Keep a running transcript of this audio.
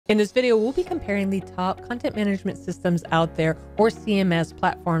In this video, we'll be comparing the top content management systems out there, or CMS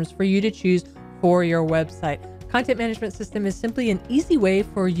platforms, for you to choose for your website. Content management system is simply an easy way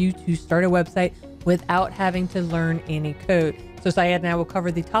for you to start a website without having to learn any code. So Syed and I will cover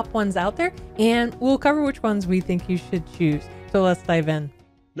the top ones out there, and we'll cover which ones we think you should choose. So let's dive in.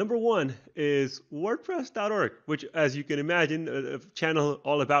 Number one is WordPress.org, which, as you can imagine, a channel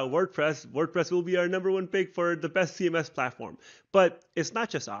all about WordPress. WordPress will be our number one pick for the best CMS platform. But it's not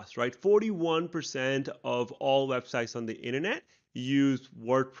just us, right? 41% of all websites on the internet use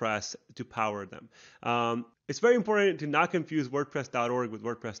WordPress to power them. It's very important to not confuse WordPress.org with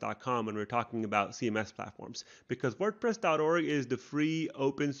WordPress.com when we're talking about CMS platforms, because WordPress.org is the free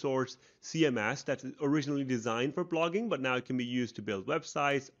open source CMS that's originally designed for blogging, but now it can be used to build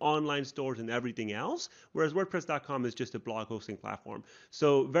websites, online stores, and everything else, whereas WordPress.com is just a blog hosting platform.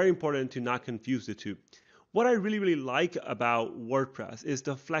 So very important to not confuse the two. What I really like about WordPress is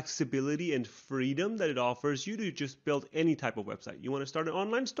the flexibility and freedom that it offers you to just build any type of website. You want to start an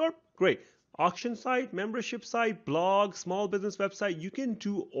online store? Great. Auction site, membership site, blog, small business website, you can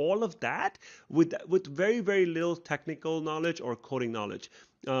do all of that with very little technical knowledge or coding knowledge.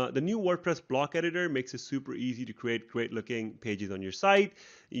 The new WordPress block editor makes it super easy to create great looking pages on your site.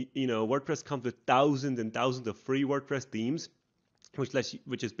 WordPress comes with thousands and thousands of free WordPress themes,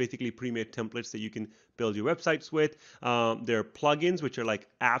 which is basically pre-made templates that you can build your websites with. There are plugins, which are like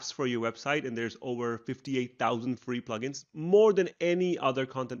apps for your website, and there's over 58,000 free plugins, more than any other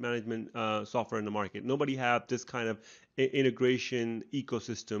content management software in the market. Nobody have this kind of integration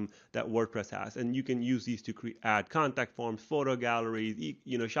ecosystem that WordPress has, and you can use these to add contact forms, photo galleries,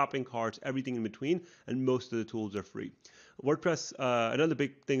 shopping carts, everything in between, and most of the tools are free. WordPress, another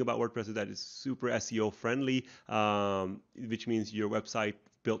big thing about WordPress is that it's super SEO friendly, which means your website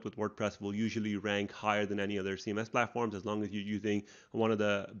built with WordPress will usually rank higher than any other CMS platforms, as long as you're using one of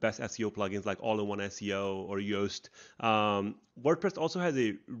the best SEO plugins like All-in-One SEO or Yoast. WordPress also has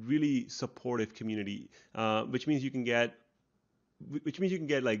a really supportive community, which means you can get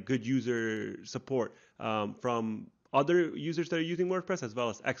like good user support from other users that are using WordPress, as well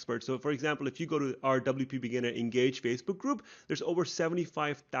as experts. So for example, if you go to our WP Beginner Engage Facebook group, there's over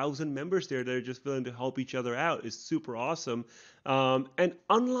 75,000 members there that are just willing to help each other out. It's super awesome. And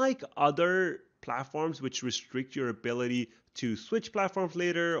unlike other platforms which restrict your ability to switch platforms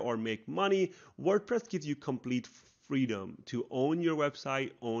later or make money, WordPress gives you complete freedom to own your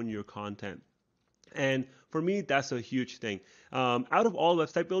website, own your content. And for me, that's a huge thing. Out of all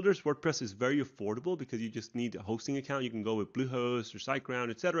website builders, WordPress is very affordable because you just need a hosting account. You can go with Bluehost or SiteGround,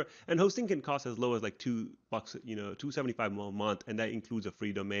 etc. And hosting can cost as low as like $2, $2.75 a month, and that includes a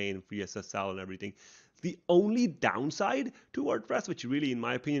free domain, free SSL, and everything. The only downside to WordPress, which really, in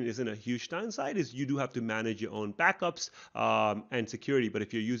my opinion, isn't a huge downside, is you do have to manage your own backups and security. But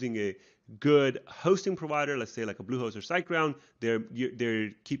if you're using a good hosting provider, let's say like a Bluehost or SiteGround, they're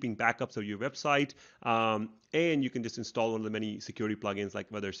keeping backups of your website, and you can just install one of the many security plugins, like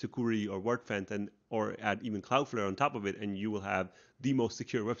whether Sucuri or WordFence, or add even Cloudflare on top of it, and you will have the most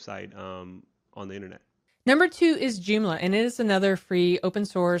secure website on the internet. Number 2 is Joomla, and it is another free open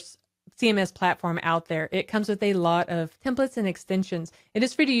source CMS platform out there. It comes with a lot of templates and extensions. It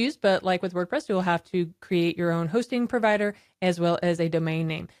is free to use, but like with WordPress, you'll have to create your own hosting provider as well as a domain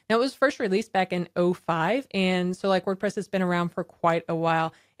name. Now, it was first released back in 2005, and so like WordPress, it's been around for quite a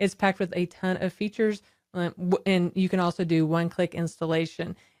while. It's packed with a ton of features, and you can also do one-click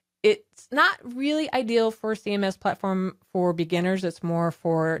installation. It's not really ideal for CMS platform for beginners. It's more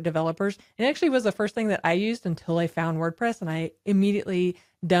for developers. It actually was the first thing that I used until I found WordPress, and I immediately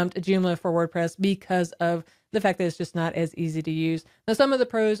dumped Joomla for WordPress because of the fact that it's just not as easy to use. Now, some of the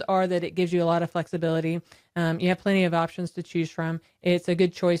pros are that it gives you a lot of flexibility. You have plenty of options to choose from. It's a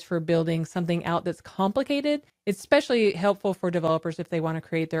good choice for building something out that's complicated. It's especially helpful for developers if they want to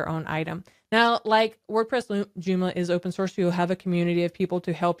create their own item. Now, like WordPress, Joomla is open source, so you'll have a community of people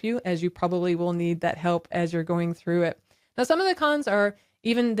to help you, as you probably will need that help as you're going through it. Now, some of the cons are,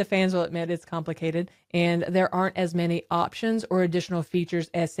 even the fans will admit, it's complicated, and there aren't as many options or additional features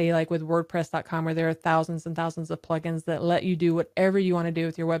as, say, like with WordPress.com, where there are thousands and thousands of plugins that let you do whatever you want to do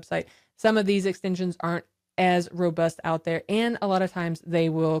with your website. Some of these extensions aren't as robust out there, and a lot of times they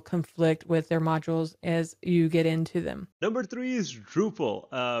will conflict with their modules as you get into them. Number 3 is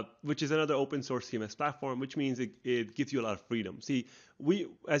Drupal, which is another open source CMS platform, which means it gives you a lot of freedom. See,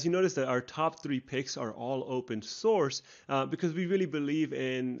 as you notice, that our top 3 picks are all open source because we really believe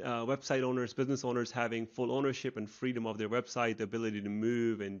in website owners, business owners having full ownership and freedom of their website, the ability to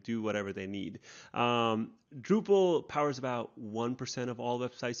move and do whatever they need. Drupal powers about 1% of all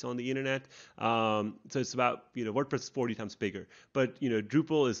websites on the internet. So it's about, WordPress is 40 times bigger. But,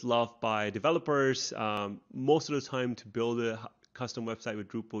 Drupal is loved by developers. Most of the time to build a custom website with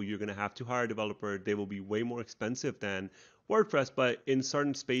Drupal, you're going to have to hire a developer. They will be way more expensive than WordPress, but in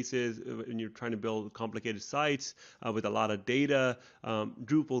certain spaces, when you're trying to build complicated sites with a lot of data,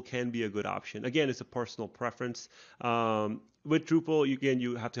 Drupal can be a good option. Again, it's a personal preference. With Drupal,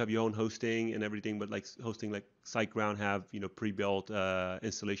 you have to have your own hosting and everything, but like hosting like SiteGround have pre-built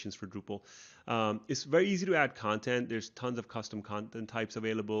installations for Drupal. It's very easy to add content. There's tons of custom content types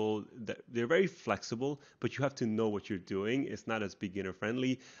available. They're very flexible, but you have to know what you're doing. It's not as beginner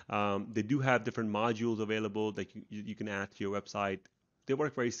friendly. They do have different modules available that you can add to your website. They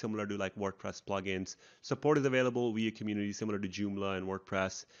work very similar to like WordPress plugins. Support is available via community, similar to Joomla and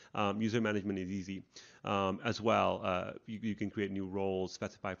WordPress. User management is easy as well. You can create new roles,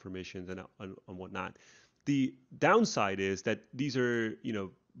 specify permissions, and whatnot. The downside is that these are,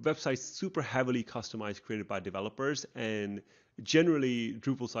 websites super heavily customized, created by developers, and generally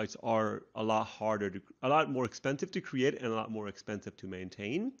Drupal sites are a lot more expensive to create and a lot more expensive to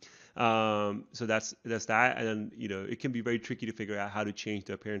maintain. So that's that, and it can be very tricky to figure out how to change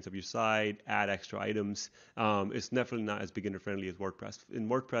the appearance of your site, add extra items. It's definitely not as beginner friendly as WordPress. In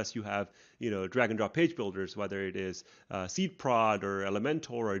WordPress, you have drag and drop page builders, whether it is Seedprod or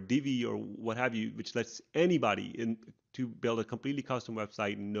Elementor or Divi or what have you, which lets anybody to build a completely custom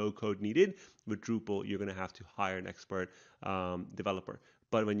website, no code needed. With Drupal, you're going to have to hire an expert developer.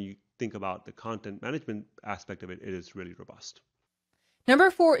 But when you think about the content management aspect of it, it is really robust.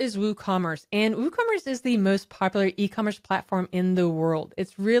 Number 4 is WooCommerce, and WooCommerce is the most popular e-commerce platform in the world.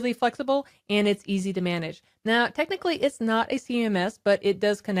 It's really flexible and it's easy to manage. Now, technically, it's not a CMS, but it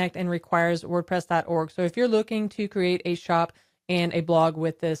does connect and requires WordPress.org. So if you're looking to create a shop and a blog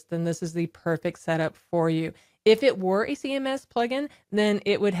with this, then this is the perfect setup for you. If it were a CMS plugin, then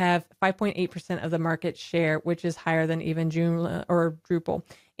it would have 5.8% of the market share, which is higher than even Joomla or Drupal.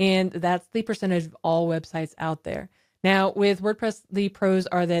 And that's the percentage of all websites out there. Now, with WordPress, the pros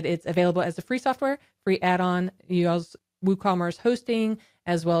are that it's available as a free software, free add-on. You use WooCommerce hosting,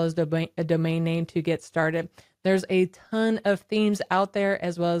 as well as a domain name to get started. There's a ton of themes out there,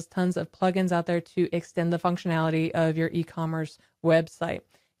 as well as tons of plugins out there to extend the functionality of your e-commerce website.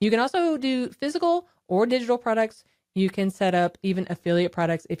 You can also do physical or digital products. You can set up even affiliate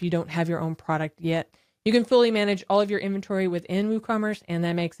products if you don't have your own product yet. You can fully manage all of your inventory within WooCommerce, and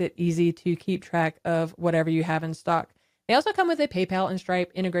that makes it easy to keep track of whatever you have in stock. They also come with a PayPal and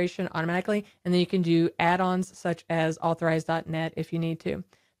Stripe integration automatically, and then you can do add-ons such as authorize.net if you need to.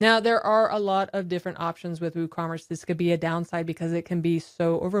 Now, there are a lot of different options with WooCommerce. This could be a downside because it can be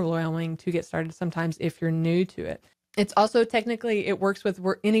so overwhelming to get started sometimes if you're new to it. It's also technically, it works with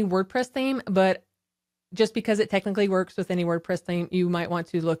any WordPress theme, but just because it technically works with any WordPress theme, you might want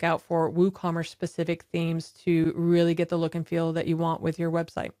to look out for WooCommerce specific themes to really get the look and feel that you want with your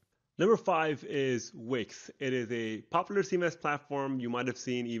website. Number 5 is Wix. It is a popular CMS platform. You might have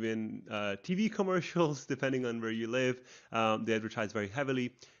seen even TV commercials, depending on where you live. They advertise very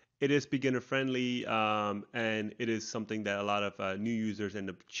heavily. It is beginner friendly, and it is something that a lot of new users end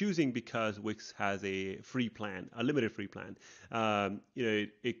up choosing because Wix has a free plan, a limited free plan.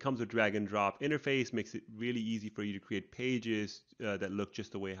 It comes with drag and drop interface, makes it really easy for you to create pages that look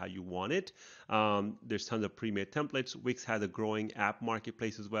just the way how you want it. There's tons of pre-made templates. Wix has a growing app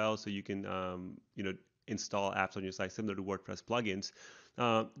marketplace as well, so you can install apps on your site similar to WordPress plugins.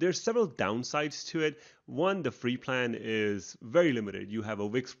 There's several downsides to it. One, the free plan is very limited. You have a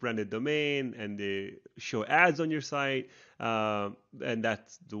Wix branded domain and they show ads on your site, and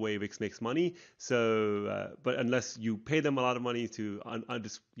that's the way Wix makes money. So, but unless you pay them a lot of money to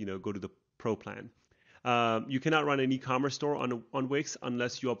just go to the pro plan. You cannot run an e-commerce store on Wix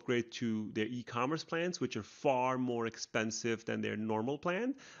unless you upgrade to their e-commerce plans, which are far more expensive than their normal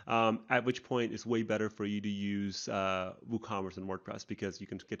plan, at which point it's way better for you to use WooCommerce and WordPress because you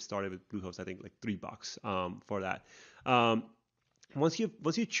can get started with Bluehost, I think like $3 for that. Once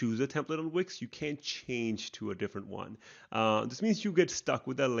you choose a template on Wix, you can't change to a different one. This means you get stuck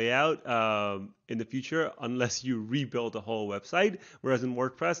with that layout in the future unless you rebuild the whole website. Whereas in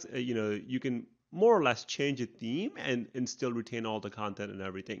WordPress, you can more or less change a theme and still retain all the content and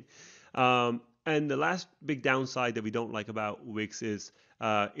everything. And the last big downside that we don't like about Wix is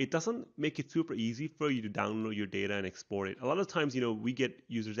it doesn't make it super easy for you to download your data and export it. A lot of times, we get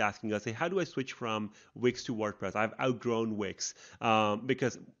users asking us, "Hey, how do I switch from Wix to WordPress? I've outgrown Wix,"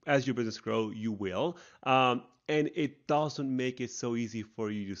 because as your business grow, you will. And it doesn't make it so easy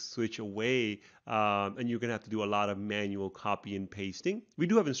for you to switch away, and you're gonna have to do a lot of manual copy and pasting. We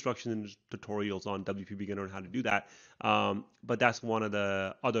do have instructions and tutorials on WP Beginner on how to do that, but that's one of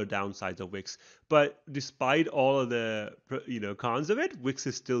the other downsides of Wix. But despite all of the cons of it, Wix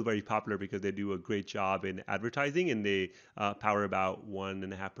is still very popular because they do a great job in advertising, and they power about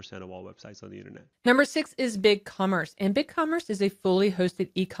 1.5% of all websites on the internet. Number 6 is BigCommerce, and BigCommerce is a fully hosted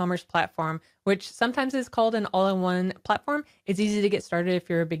e-commerce platform, which sometimes is called an all-in-one platform. It's easy to get started if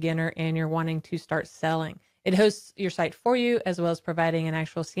you're a beginner and you're wanting to start selling. It hosts your site for you, as well as providing an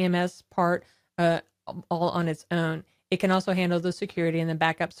actual CMS part all on its own. It can also handle the security and the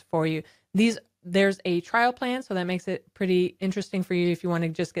backups for you. There's a trial plan, so that makes it pretty interesting for you if you want to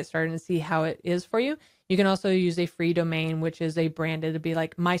just get started and see how it is for you. You can also use a free domain, which is a branded to be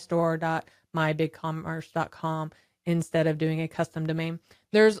like mystore.mybigcommerce.com instead of doing a custom domain.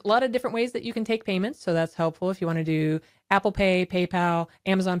 There's a lot of different ways that you can take payments, so that's helpful if you want to do Apple Pay, PayPal,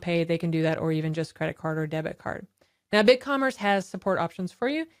 Amazon Pay, they can do that, or even just credit card or debit card. Now, BigCommerce has support options for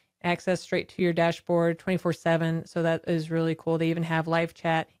you, access straight to your dashboard 24/7, so that is really cool. They even have live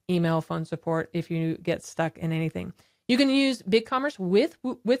chat, email, phone support if you get stuck in anything. You can use BigCommerce with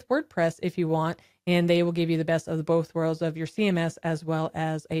WordPress if you want, and they will give you the best of both worlds of your CMS as well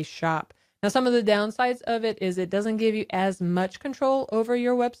as a shop. Now, some of the downsides of it is it doesn't give you as much control over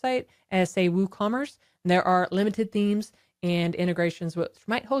your website as, say, WooCommerce. There are limited themes and integrations which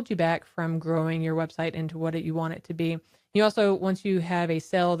might hold you back from growing your website into what you want it to be. You also, once you have a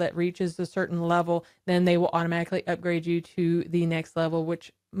sale that reaches a certain level, then they will automatically upgrade you to the next level,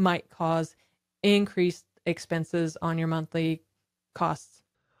 which might cause increased expenses on your monthly costs.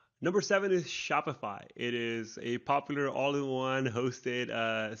 Number 7 is Shopify. It is a popular all-in-one hosted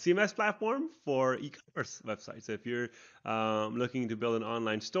CMS platform for e-commerce websites. So if you're looking to build an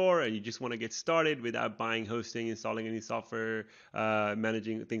online store and you just want to get started without buying hosting, installing any software,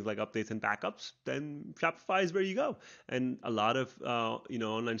 managing things like updates and backups, then Shopify is where you go. And a lot of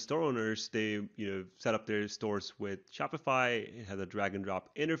online store owners, they set up their stores with Shopify. It has a drag and drop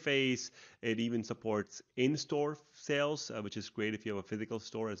interface. It even supports in-store sales, which is great if you have a physical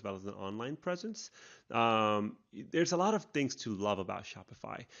store as well as an online presence. There's a lot of things to love about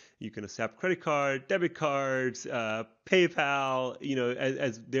Shopify. You can accept credit card, debit cards, PayPal,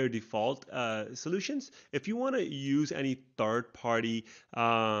 as their default solutions. If you want to use any third-party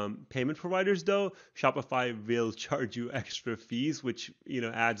payment providers, though, Shopify will charge you extra fees, which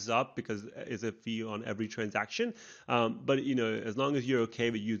adds up because it's a fee on every transaction. But as long as you're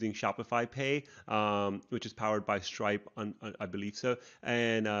okay with using Shopify Pay, which is powered by Stripe, I believe so,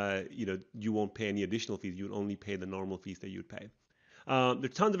 and you won't pay any additional fees. You would only pay the normal fees that you'd pay. There are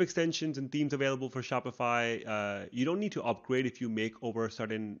tons of extensions and themes available for Shopify. You don't need to upgrade if you make over a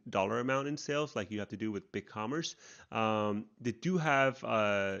certain dollar amount in sales, like you have to do with BigCommerce. They do have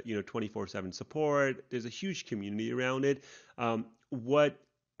 24/7 support. There's a huge community around it. What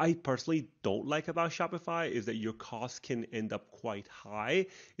I personally don't like about Shopify is that your costs can end up quite high,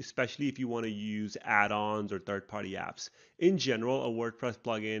 especially if you want to use add-ons or third-party apps. In general, a WordPress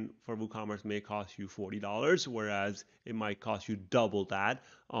plugin for WooCommerce may cost you $40, whereas it might cost you double that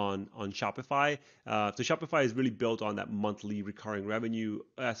on Shopify. So Shopify is really built on that monthly recurring revenue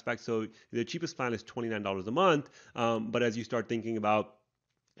aspect. So the cheapest plan is $29 a month, but as you start thinking about,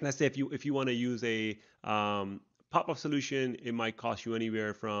 let's say if you want to use a pop-up solution, it might cost you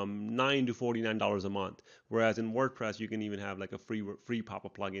anywhere from $9 to $49 a month. Whereas in WordPress, you can even have like a free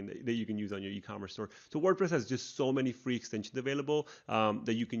pop-up plugin that you can use on your e-commerce store. So WordPress has just so many free extensions available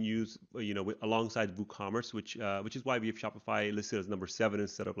that you can use, alongside WooCommerce, which is why we have Shopify listed as number 7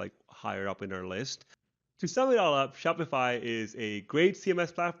 instead of like higher up in our list. To sum it all up, Shopify is a great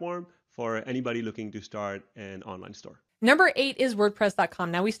CMS platform for anybody looking to start an online store. Number 8 is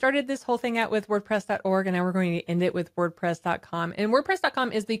WordPress.com. Now, we started this whole thing out with WordPress.org, and now we're going to end it with WordPress.com. And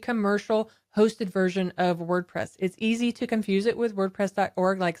WordPress.com is the commercial hosted version of WordPress. It's easy to confuse it with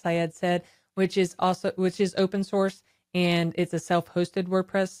WordPress.org, like Syed said, which is open source, and it's a self-hosted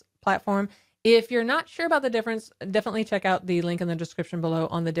WordPress platform. If you're not sure about the difference, definitely check out the link in the description below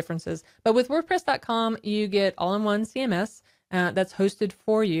on the differences. But with WordPress.com, you get all-in-one CMS. That's hosted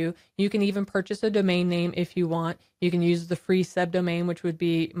for you. You can even purchase a domain name if you want. You can use the free subdomain, which would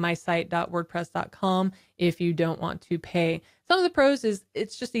be mysite.wordpress.com if you don't want to pay. Some of the pros is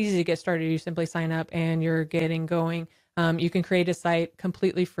it's just easy to get started. You simply sign up and you're getting going. You can create a site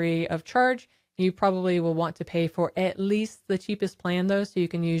completely free of charge. You probably will want to pay for at least the cheapest plan though, so you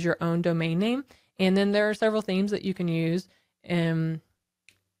can use your own domain name. And then there are several themes that you can use. And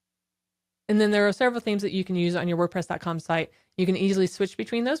then there are several themes that you can use on your WordPress.com site. You can easily switch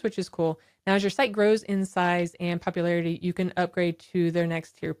between those, which is cool. Now, as your site grows in size and popularity, you can upgrade to their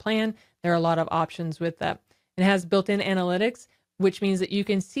next tier plan. There are a lot of options with that. It has built-in analytics, which means that you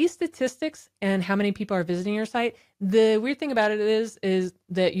can see statistics and how many people are visiting your site. The weird thing about it is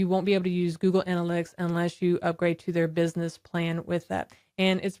that you won't be able to use Google Analytics unless you upgrade to their business plan with that.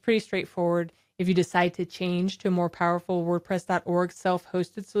 And it's pretty straightforward. If you decide to change to a more powerful WordPress.org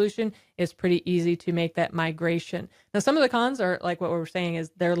self-hosted solution, it's pretty easy to make that migration. Now, some of the cons are like what we're saying is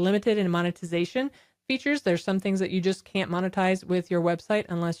they're limited in monetization features. There's some things that you just can't monetize with your website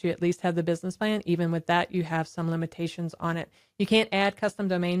unless you at least have the business plan. Even with that, you have some limitations on it. You can't add custom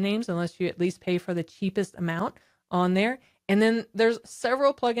domain names unless you at least pay for the cheapest amount on there. And then there's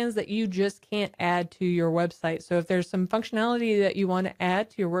several plugins that you just can't add to your website. So if there's some functionality that you want to add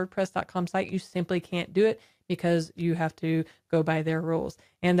to your WordPress.com site, you simply can't do it because you have to go by their rules.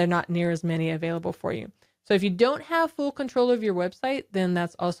 And they're not near as many available for you. So if you don't have full control of your website, then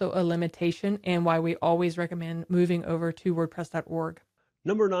that's also a limitation and why we always recommend moving over to WordPress.org.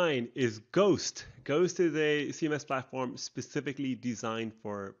 Number 9 is Ghost. Ghost is a CMS platform specifically designed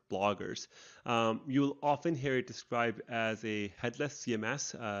for bloggers. You'll often hear it described as a headless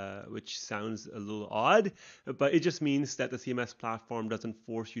CMS, which sounds a little odd, but it just means that the CMS platform doesn't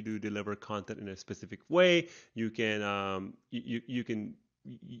force you to deliver content in a specific way. You can you can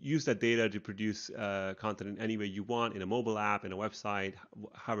use that data to produce content in any way you want, in a mobile app, in a website,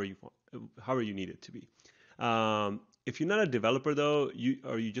 however you need it to be. If you're not a developer though,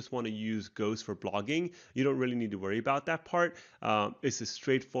 you just want to use Ghost for blogging, you don't really need to worry about that part. It's a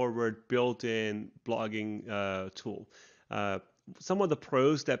straightforward built-in blogging tool. Some of the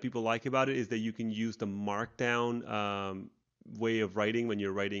pros that people like about it is that you can use the markdown way of writing when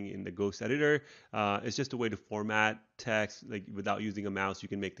you're writing in the Ghost editor. It's just a way to format text like without using a mouse. You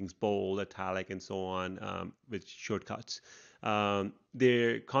can make things bold, italic, and so on with shortcuts.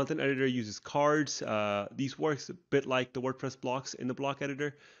 Their content editor uses cards. These works a bit like the WordPress blocks in the block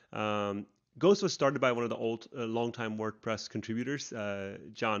editor. Ghost was started by one of the longtime WordPress contributors,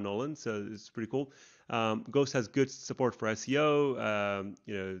 John Nolan, so it's pretty cool. Ghost has good support for SEO.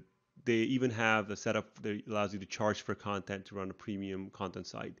 They even have a setup that allows you to charge for content to run a premium content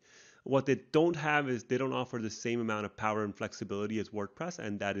site. What they don't have is they don't offer the same amount of power and flexibility as WordPress,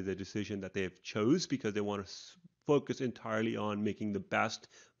 and that is a decision that they have chose because they want to focus entirely on making the best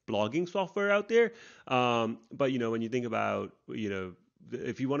blogging software out there. But when you think about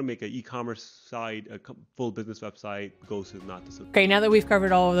if you want to make an e-commerce site, a full business website, Ghost is not the solution. Okay, now that we've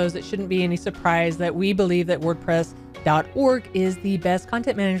covered all of those, it shouldn't be any surprise that we believe that WordPress.org is the best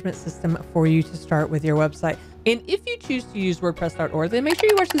content management system for you to start with your website. And if you choose to use WordPress.org, then make sure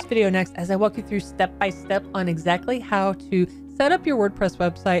you watch this video next as I walk you through step by step on exactly how to set up your WordPress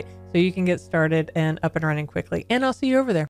website so you can get started and up and running quickly. And I'll see you over there.